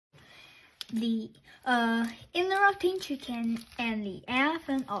The Interrupting Chicken and the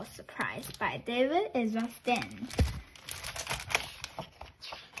Elephant All Surprised by David Israstan.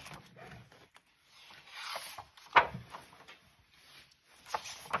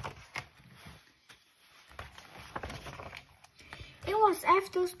 It was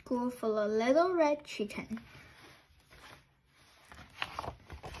after school for the little red chicken.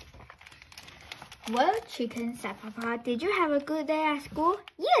 Well, chicken, said Papa, did you have a good day at school?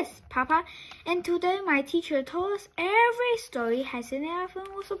 Yes, Papa, and today my teacher told us every story has an elephant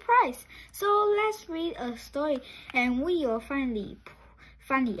or surprise. So let's read a story and we will find the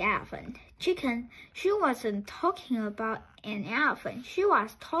elephant. Chicken, she wasn't talking about an elephant. She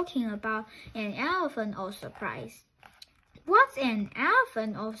was talking about an elephant or surprise. What's an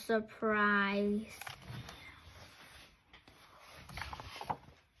elephant or surprise?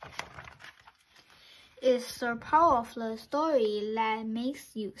 It's the part of the story that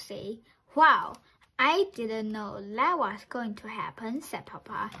makes you say, wow, I didn't know that was going to happen, said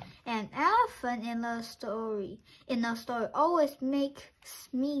Papa. An elephant in the story always makes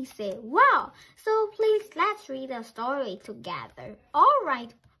me say, wow, so please let's read the story together. All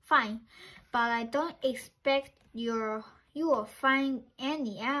right, fine, but I don't expect you will find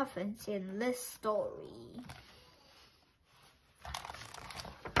any elephants in this story.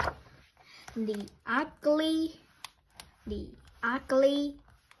 The ugly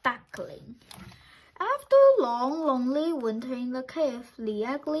duckling. After a long, lonely winter in the cave, the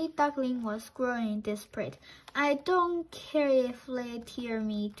ugly duckling was growing desperate. I don't care if they tear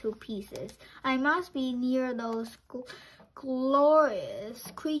me to pieces. I must be near those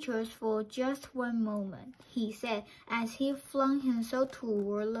glorious creatures for just one moment, he said as he flung himself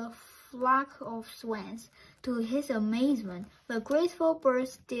toward the flock of swans. To his amazement, the graceful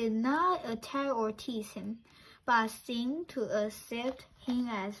birds did not attack or tease him, but seemed to accept him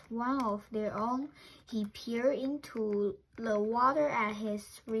as one of their own. He peered into the water at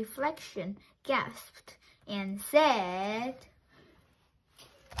his reflection, gasped, and said,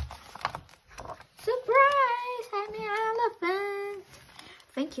 "Surprise! I'm an elephant!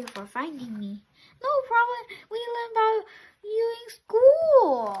 Thank you for finding me." "No problem. We learned about you in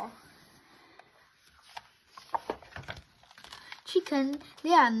school." Chicken,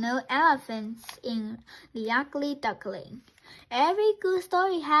 there are no elephants in The Ugly Duckling. Every good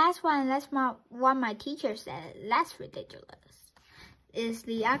story has one. That's what my teacher said. That's ridiculous. Is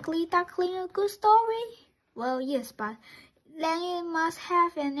The Ugly Duckling a good story? Well, yes, but then it must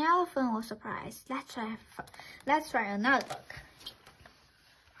have an elephant or surprise. Let's try another book.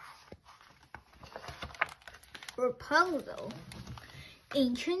 Rapunzel.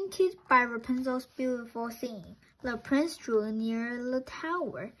 Enchanted by Rapunzel's beautiful singing, the prince drew near the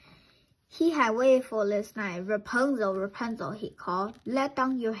tower. He had waited for this night. "Rapunzel, Rapunzel," he called, "let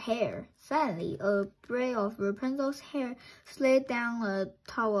down your hair." Suddenly, a braid of Rapunzel's hair slid down the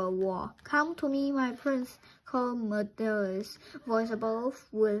tower wall. "Come to me, my prince," called Medea's voice above.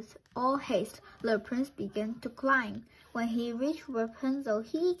 With all haste, the prince began to climb. When he reached Rapunzel,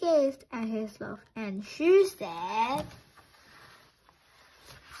 he gazed at his love, and she said,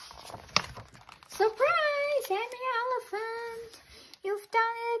 "Surprise! I'm an elephant! You've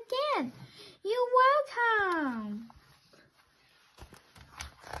done it again! You're welcome!"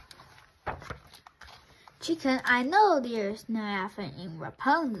 "Chicken, I know there's no elephant in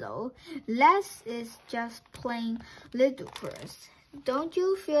Rapunzel. That is just plain ludicrous. Don't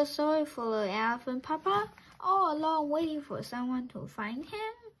you feel sorry for the elephant, Papa? All alone waiting for someone to find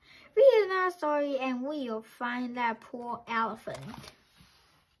him? Read another story and we'll find that poor elephant."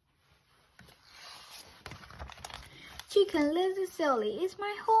 "Chicken, listen silly. It's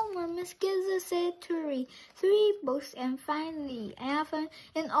my homework. Miss Giza said to read 3 books and find the elephant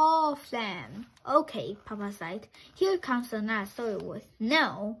in all of them." "Okay," Papa sighed. "Here comes another story with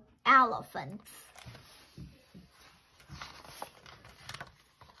no elephants."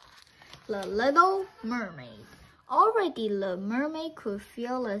 The Little Mermaid. Already the mermaid could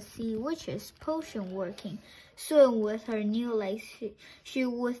feel the sea witch's potion working. Soon with her new legs, she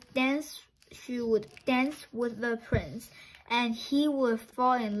would dance with the prince, and he would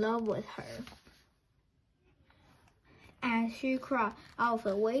fall in love with her. As she crawled out of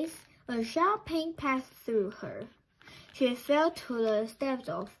the waves, a sharp pain passed through her. She fell to the steps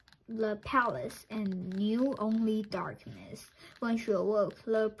of the palace and knew only darkness. When she awoke,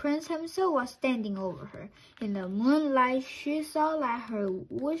 the prince himself was standing over her. In the moonlight, she saw that her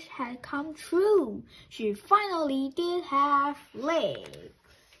wish had come true. She finally did have legs.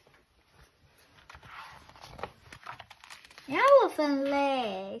 Elephant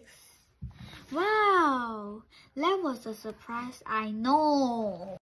legs! Wow, that was a surprise, I know.